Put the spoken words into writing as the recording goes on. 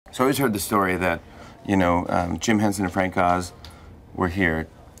So I always heard the story that, you know, Jim Henson and Frank Oz were here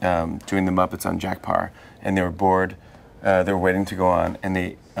doing the Muppets on Jack Paar, and they were bored. They were waiting to go on, and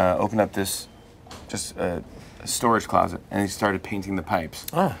they opened up this just a storage closet, and they started painting the pipes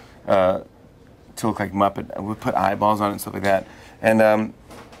to look like Muppet. We put eyeballs on it and stuff like that, and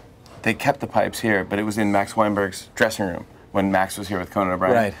they kept the pipes here, but it was in Max Weinberg's dressing room when Max was here with Conan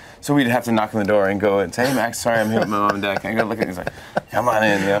O'Brien. Right. So we'd have to knock on the door and go and say, "Hey Max, sorry, I'm here with my mom and dad. Can I go look at it?" He's like, "Come on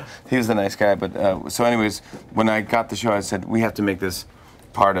in." You know, he was a nice guy. But so, anyways, when I got the show, I said we have to make this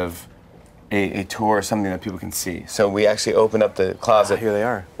part of a tour, or something that people can see. So we actually opened up the closet. Here they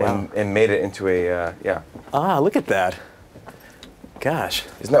are. Wow. And made it into a yeah. Ah, look at that. Gosh.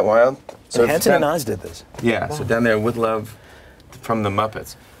 Isn't that wild? So Henson and Oz did this. Yeah. Wow. So down there with love from the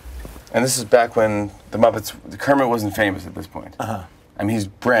Muppets. And this is back when the Muppets, Kermit wasn't famous at this point. I mean, he's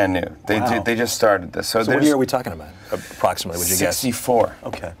brand new. They just started this. So what year are we talking about, approximately, would you guess? 64.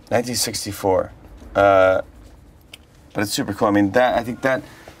 Okay. 1964. But it's super cool. I mean, I think that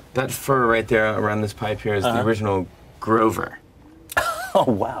fur right there around this pipe here is the original Grover.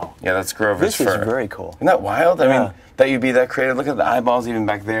 Oh, wow. Yeah, that's Grover's fur. This is very cool. Isn't that wild? I mean, that you'd be that creative. Look at the eyeballs even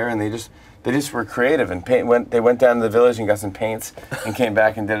back there, and they just were creative and they went down to the village and got some paints and came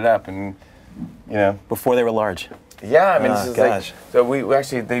back and did it up, and you know, before they were large. Yeah, I mean, this is gosh. like, so we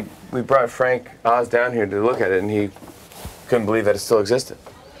actually we brought Frank Oz down here to look at it, and he couldn't believe that it still existed.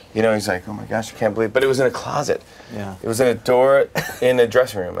 You know, he's like, "Oh my gosh, I can't believe." But it was in a closet. Yeah. It was in a door in a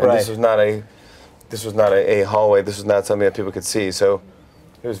dressing room, and this was not a hallway. This was not something that people could see. So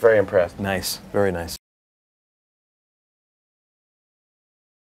he was very impressed. Nice, very nice.